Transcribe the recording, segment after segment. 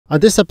On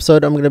this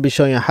episode, I'm going to be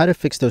showing you how to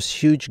fix those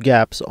huge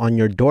gaps on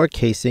your door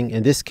casing.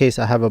 In this case,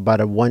 I have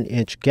about a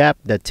 1-inch gap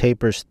that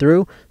tapers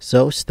through,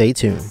 so stay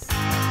tuned.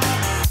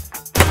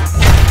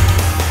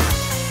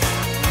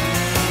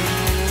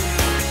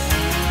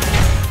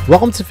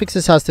 Welcome to Fix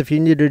This House. If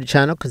you're new to the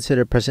channel,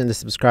 consider pressing the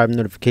subscribe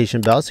notification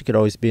bell so you can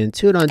always be in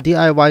tune on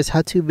DIYs,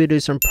 how-to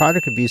videos, and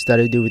product reviews that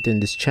I do within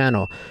this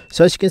channel.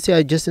 So as you can see,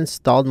 I just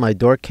installed my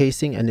door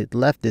casing and it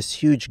left this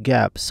huge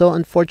gap. So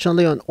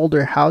unfortunately, on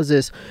older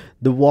houses,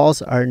 the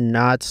walls are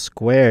not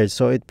squared,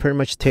 so it pretty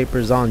much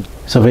tapers on.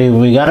 So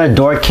we got our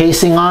door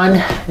casing on,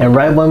 and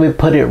right when we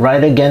put it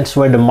right against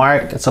where the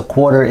mark, it's a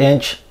 1/4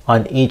 inch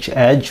on each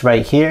edge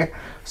right here,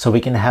 so we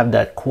can have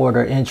that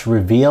 1/4 inch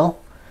reveal.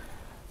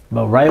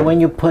 But right when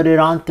you put it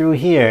on through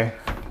here,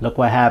 look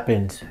what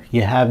happens.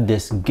 You have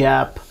this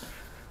gap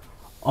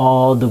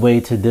all the way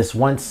to this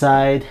one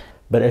side.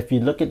 But if you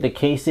look at the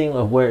casing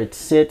of where it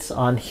sits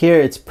on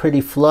here, it's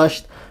pretty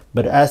flushed.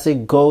 But as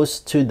it goes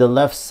to the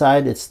left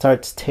side, it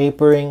starts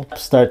tapering,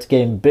 starts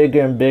getting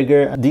bigger and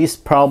bigger. These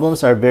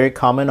problems are very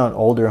common on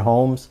older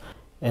homes.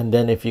 And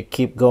then if you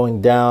keep going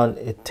down,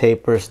 it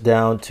tapers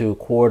down to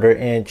 1/4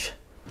 inch.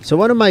 So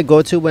one of my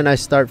go-to when I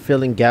start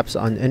filling gaps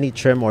on any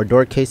trim or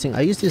door casing, I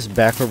use this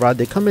backer rod.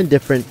 They come in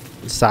different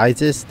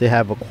sizes. They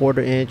have a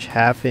 1/4 inch,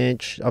 1/2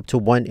 inch, up to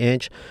 1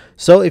 inch.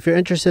 So if you're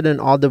interested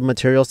in all the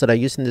materials that I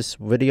use in this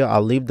video,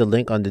 I'll leave the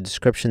link on the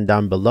description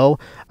down below.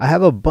 I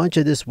have a bunch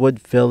of this wood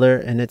filler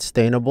and it's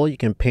stainable. You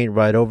can paint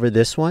right over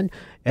this one.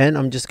 And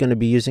I'm just going to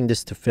be using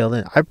this to fill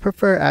in. I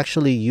prefer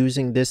actually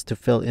using this to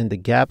fill in the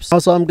gaps.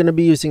 Also, I'm going to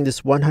be using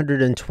this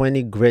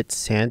 120 grit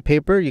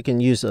sandpaper. You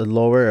can use a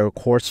lower or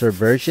coarser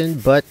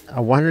version, but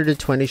a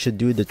 120 should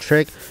do the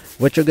trick.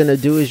 What you're going to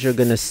do is you're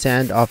going to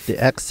sand off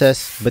the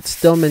excess, but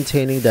still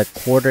maintaining that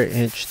 1/4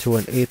 inch to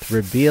 1/8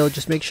 reveal.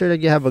 Just make sure that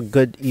you have a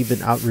good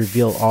even out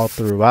reveal all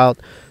throughout.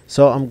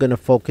 So I'm going to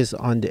focus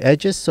on the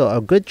edges. So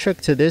a good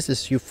trick to this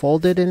is you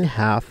fold it in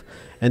half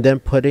and then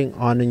putting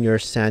on your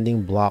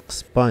sanding block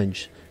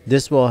sponge.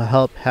 This will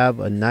help have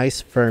a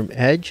nice firm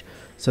edge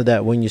so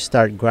that when you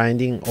start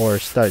grinding or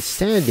start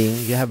sanding,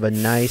 you have a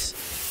nice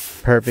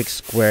perfect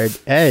squared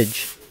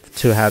edge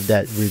to have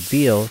that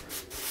reveal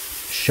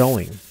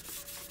showing.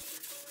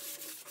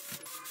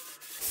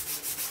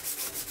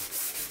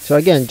 So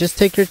again, just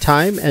take your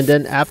time, and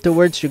then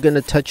afterwards you're going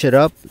to touch it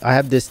up. I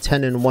have this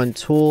 10-in-1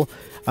 tool.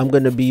 I'm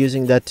going to be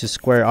using that to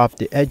square off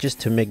the edges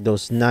to make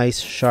those nice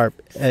sharp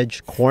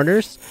edge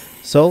corners.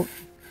 So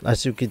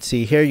as you can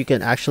see here, you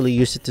can actually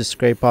use it to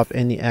scrape off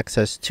any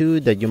excess too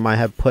that you might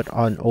have put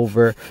on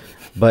over.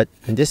 But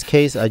in this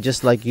case, I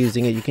just like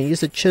using it. You can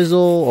use a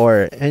chisel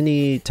or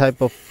any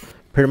type of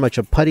pretty much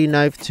a putty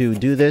knife to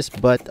do this,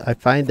 but I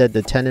find that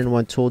the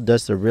 10-in-1 tool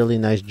does a really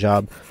nice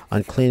job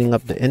on cleaning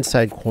up the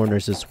inside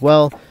corners as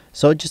well.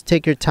 So just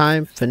take your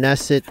time,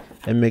 finesse it,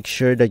 and make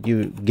sure that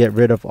you get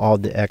rid of all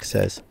the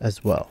excess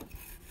as well.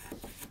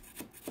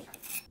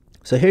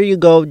 So here you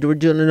go. We're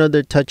doing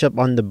another touch up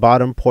on the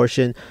bottom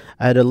portion.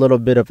 I had a little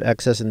bit of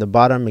excess in the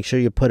bottom. Make sure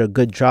you put a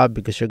good drop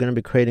because you're going to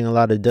be creating a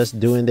lot of dust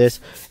doing this.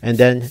 And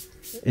then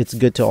it's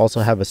good to also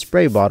have a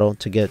spray bottle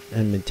to get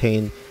and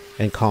maintain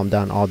and calm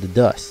down all the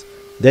dust.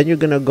 Then you're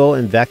going to go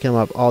and vacuum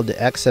up all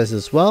the excess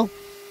as well.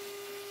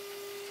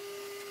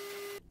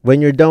 When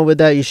you're done with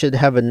that, you should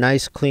have a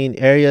nice clean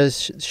area.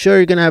 Sure,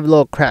 you're going to have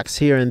little cracks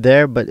here and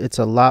there, but it's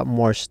a lot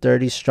more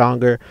sturdy,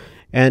 stronger,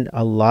 and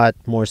a lot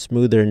more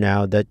smoother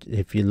now that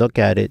if you look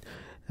at it.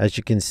 As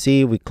you can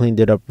see, we cleaned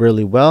it up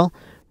really well,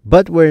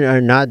 but we are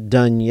not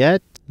done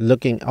yet.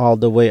 Looking all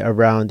the way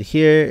around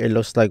here, it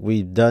looks like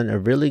we've done a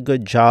really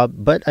good job,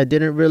 but I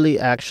didn't really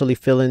actually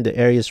fill in the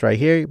areas right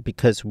here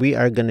because we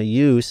are going to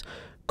use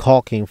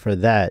caulking for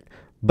that.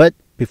 But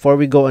before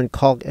we go and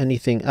caulk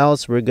anything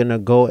else, we're gonna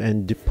go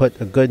and put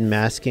a good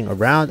masking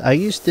around. I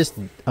use this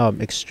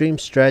Extreme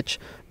Stretch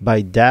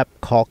by DAP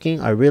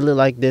caulking. I really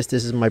like this.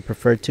 This is my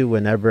preferred tool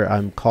whenever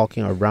I'm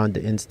caulking around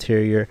the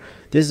interior.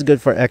 This is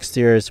good for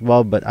exterior as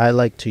well, but I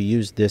like to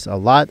use this a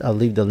lot. I'll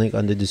leave the link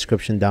on the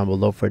description down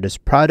below for this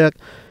product.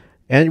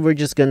 And we're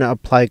just gonna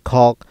apply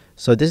caulk.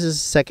 So this is a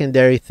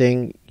secondary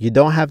thing. You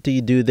don't have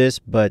to do this,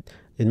 but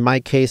in my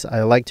case,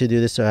 I like to do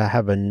this so I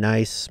have a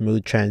nice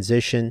smooth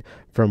transition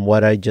from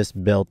what I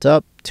just built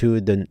up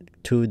to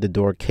the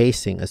door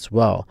casing as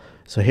well.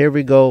 So here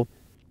we go.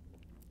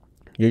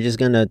 You're just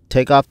gonna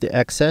take off the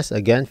excess,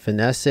 again,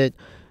 finesse it.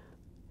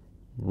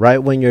 Right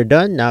when you're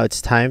done, now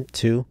it's time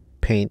to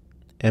paint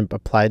and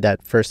apply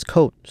that first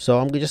coat. So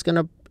I'm just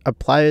gonna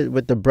apply it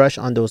with the brush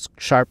on those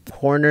sharp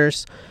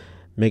corners.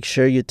 Make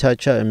sure you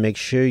touch up and make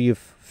sure you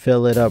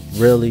fill it up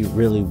really,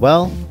 really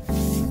well.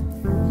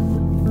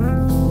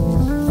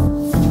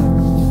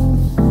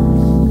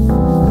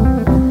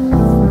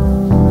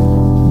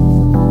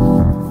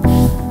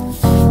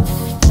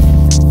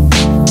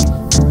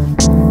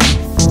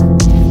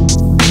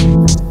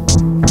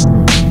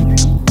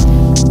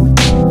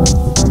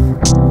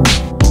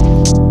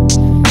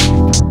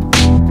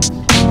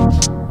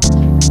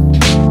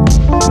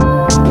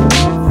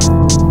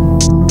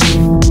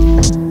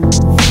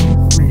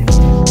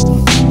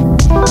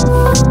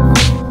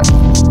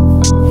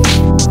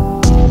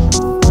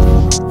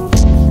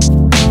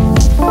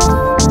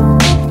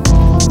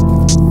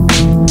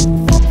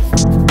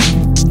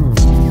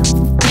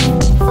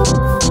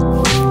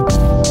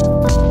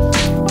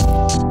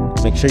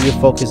 sure you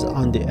focus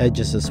on the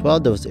edges as well,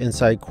 those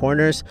inside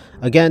corners.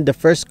 Again, the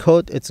first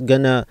coat, it's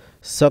gonna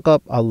suck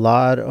up a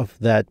lot of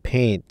that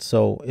paint,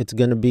 so it's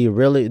gonna be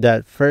really,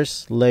 that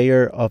first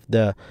layer of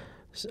the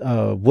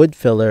wood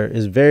filler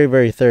is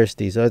very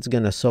thirsty, so it's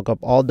gonna soak up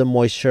all the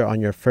moisture on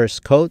your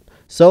first coat.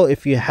 So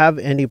if you have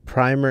any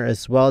primer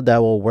as well, that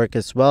will work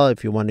as well.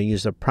 If you want to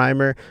use a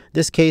primer,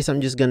 this case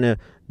I'm just gonna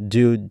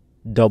do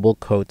double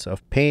coats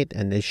of paint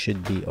and it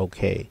should be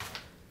okay.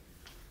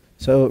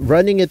 So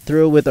running it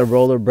through with a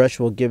roller brush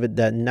will give it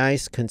that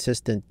nice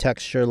consistent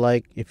texture.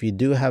 Like if you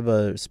do have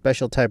a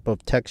special type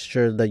of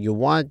texture that you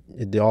want,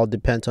 it all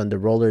depends on the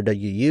roller that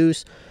you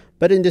use,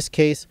 but in this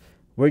case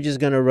we're just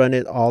going to run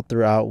it all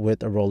throughout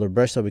with a roller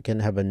brush so we can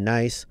have a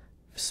nice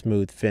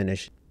smooth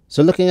finish.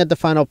 So looking at the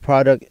final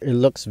product, it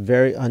looks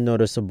very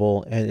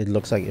unnoticeable and it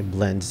looks like it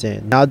blends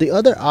in. Now the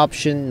other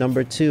option,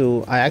 number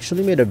 2, I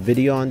actually made a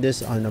video on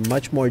this, on a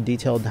much more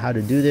detailed how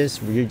to do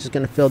this. You're just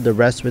going to fill the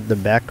rest with the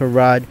backer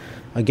rod.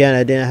 Again,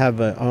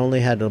 I only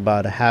had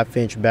about a 1/2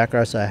 inch backer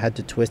rod, so I had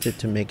to twist it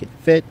to make it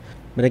fit.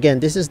 But again,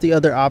 this is the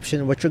other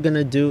option. What you're going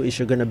to do is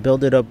you're going to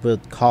build it up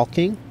with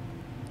caulking.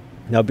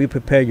 Now be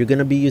prepared, you're going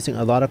to be using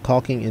a lot of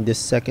caulking in this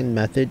second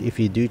method. If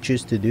you do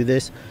choose to do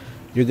this,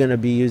 you're going to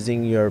be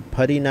using your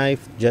putty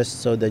knife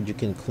just so that you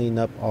can clean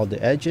up all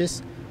the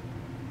edges,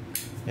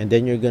 and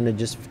then you're going to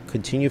just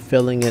continue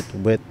filling it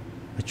with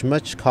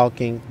much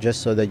caulking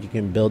just so that you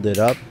can build it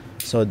up.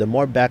 So the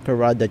more backer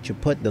rod that you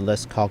put, the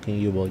less caulking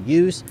you will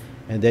use,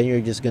 and then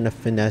you're just going to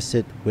finesse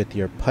it with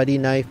your putty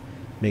knife.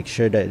 Make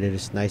sure that it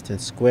is nice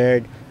and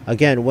squared.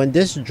 Again, when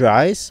this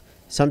dries,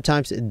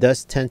 sometimes it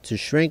does tend to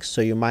shrink,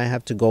 so you might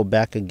have to go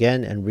back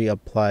again and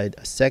reapply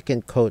a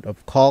second coat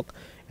of caulk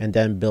and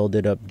then build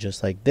it up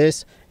just like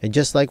this. And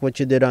just like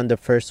what you did on the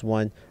first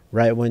one,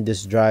 right when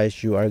this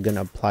dries, you are going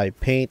to apply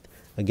paint.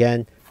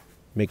 Again,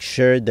 make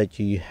sure that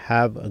you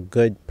have a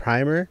good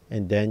primer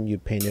and then you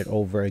paint it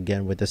over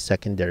again with a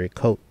secondary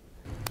coat.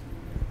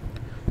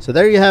 So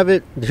there you have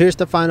it. Here's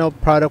the final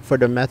product for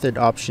the method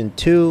option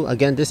 2.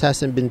 Again, this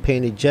hasn't been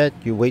painted yet.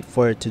 You wait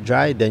for it to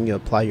dry, then you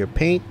apply your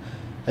paint.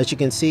 As you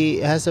can see,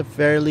 it has a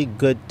fairly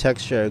good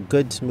texture, a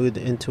good smooth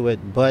into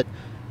it, but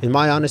in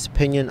my honest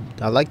opinion,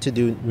 I like to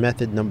do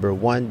method number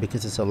 1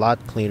 because it's a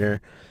lot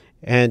cleaner.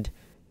 And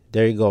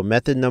there you go,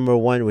 method number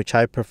 1, which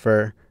I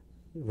prefer,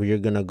 where you're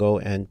gonna go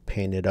and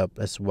paint it up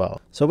as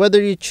well. So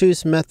whether you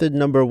choose method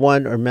number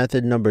 1 or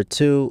method number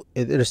 2,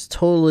 it is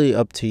totally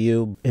up to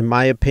you. In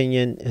my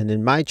opinion and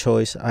in my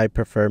choice, I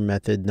prefer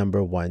method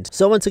number 1.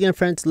 So once again,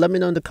 friends, let me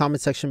know in the comment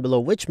section below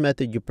which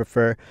method you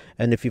prefer,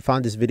 and if you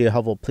found this video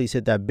helpful, please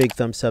hit that big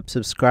thumbs up,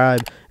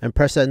 subscribe, and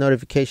press that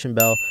notification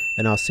bell,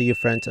 and I'll see you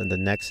friends on the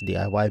next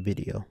DIY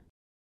video.